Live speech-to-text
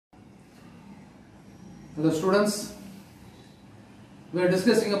Hello students, we are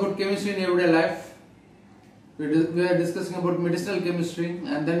discussing about chemistry in everyday life. We are discussing about medicinal chemistry,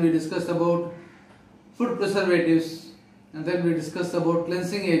 and then we discussed about food preservatives, and then we discussed about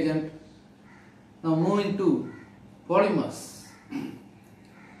cleansing agent. Now moving to polymers.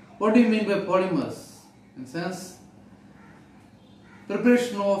 What do you mean by polymers? In sense,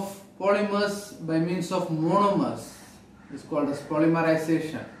 preparation of polymers by means of monomers is called as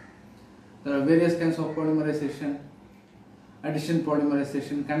polymerization. There are various kinds of polymerization: addition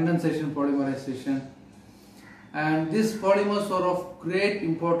polymerization, condensation polymerization, and these polymers are of great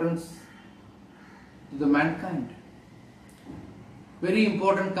importance to the mankind. Very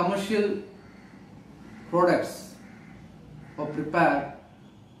important commercial products are prepared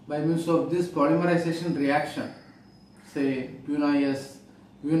by means of this polymerization reaction, say Buna-S,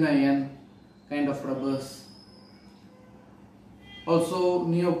 Buna-N kind of rubbers, also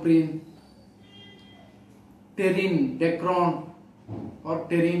neoprene, Terylene, Decron or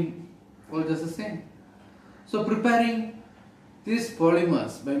Terylene, all just the same. So preparing these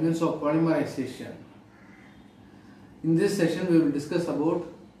polymers by means of polymerization. In this session we will discuss about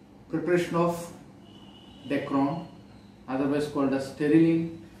preparation of Decron, otherwise called as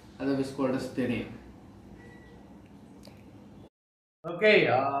Terylene, otherwise called as Terylene. Okay,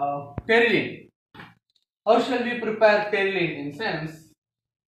 Terylene. How shall we prepare Terylene? In sense,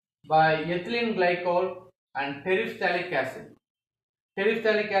 by ethylene glycol and terephthalic acid.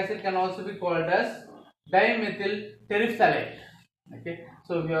 Terephthalic acid can also be called as dimethyl terephthalate. Okay,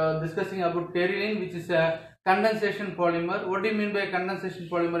 so we are discussing about Terylene, which is a condensation polymer. What do you mean by condensation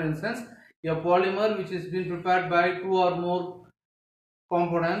polymer? In sense, a polymer which is been prepared by two or more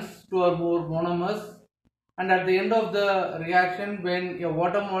components, two or more monomers, and at the end of the reaction, when a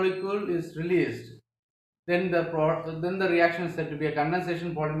water molecule is released, then the reaction is said to be a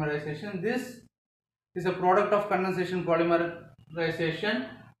condensation polymerization. This is a product of condensation polymerization,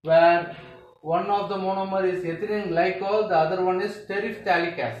 where one of the monomer is ethylene glycol, the other one is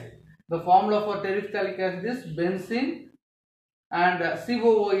terephthalic acid. The formula for terephthalic acid is benzene and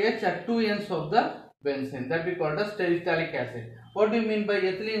COOH at two ends of the benzene, that we call as terephthalic acid. What do you mean by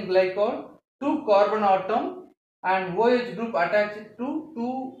ethylene glycol? Two carbon atom and OH group attached to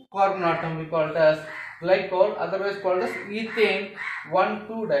two carbon atom, we call it as glycol, otherwise called as ethane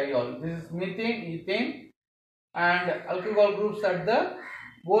 1,2-diol. This is methane, ethane, and alcohol groups at the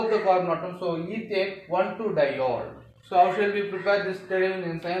both the carbon atoms. So ethane 1,2-diol. So how shall we prepare this Terylene?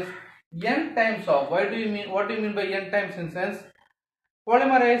 In sense, n times of. What do you mean by n times? In sense,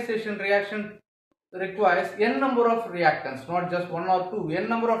 polymerization reaction requires n number of reactants, not just one or two. N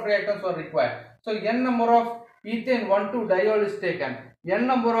number of reactants are required. So n number of ethane 1,2-diol is taken. N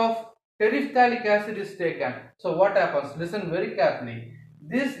number of terephthalic acid is taken. So what happens? Listen very carefully.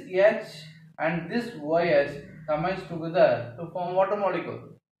 This H and this OH combines together to form water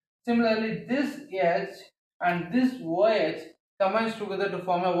molecule. Similarly, this H and this OH combines together to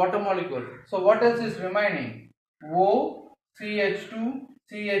form a water molecule. So what else is remaining? O, CH2,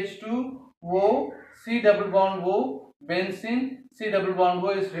 CH2, O, C double bond O, benzene, C double bond O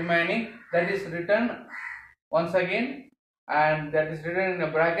is remaining. That is written once again, and that is written in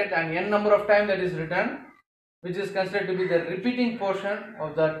a bracket, and n number of times that is written, which is considered to be the repeating portion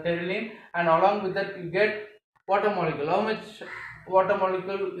of the Terylene, and along with that you get water molecule. How much water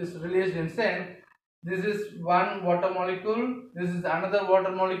molecule is released in sense? This is one water molecule, this is another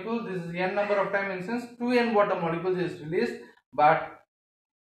water molecule, this is n number of times in sense 2n water molecules is released, but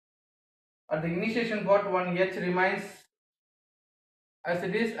at the initiation part one H remains as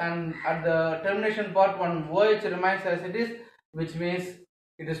it is, and at the termination part one OH remains as it is, which means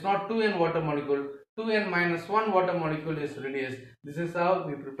it is not 2n water molecule, 2n minus 1 water molecule is released. This is how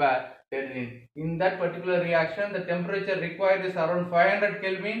we prepare Terylene. In that particular reaction, the temperature required is around 500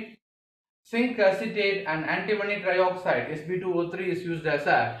 Kelvin. Zinc acetate and antimony trioxide Sb2O3 is used as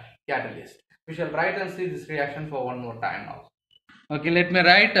a catalyst. We shall write and see this reaction for one more time now. Okay, let me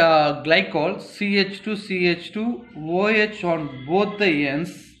write glycol CH2 OH on both the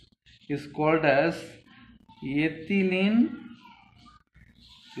ends is called as ethylene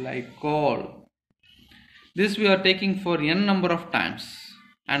glycol. This we are taking for n number of times,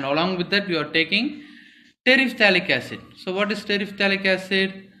 and along with that we are taking terephthalic acid. So what is terephthalic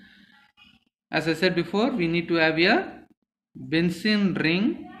acid? As I said before, we need to have a benzene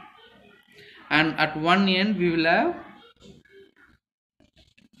ring, and at one end we will have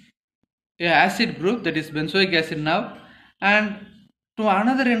a acid group, that is benzoic acid now, and to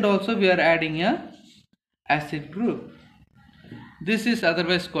another end also we are adding a acid group. This is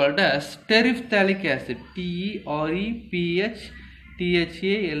otherwise called as terephthalic acid,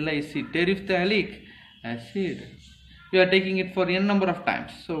 Terephthalic, terephthalic, acid. You are taking it for n number of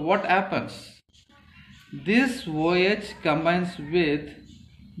times. So what happens? This OH combines with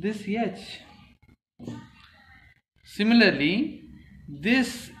this H. Similarly,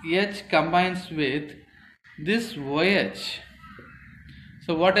 this H combines with this OH.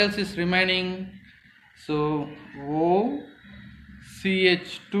 So what else is remaining? So O,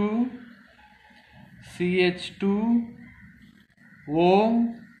 CH2, CH2,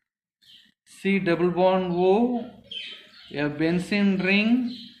 O, C double bond O, a benzene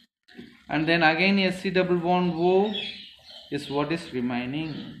ring, and then again a C double bond O is what is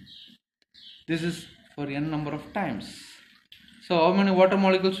remaining. This is for n number of times. So how many water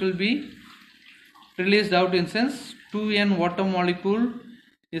molecules will be released out in sense? 2n water molecule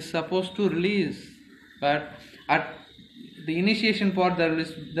is supposed to release, but at the initiation part there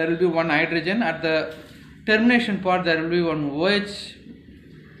will be one hydrogen, at the termination part there will be one OH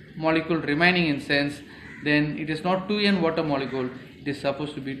molecule remaining in sense. Then it is not 2n water molecule, it is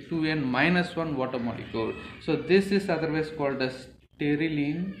supposed to be 2n minus 1 water molecule. So this is otherwise called as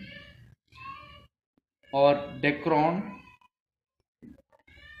terylene or decron,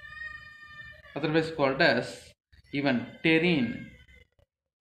 otherwise called as even terene.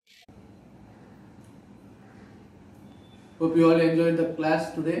 Hope you all enjoyed the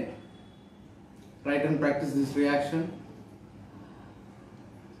class today. Write and practice this reaction.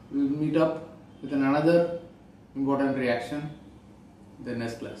 We will meet up with another important reaction in the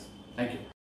next class. Thank you.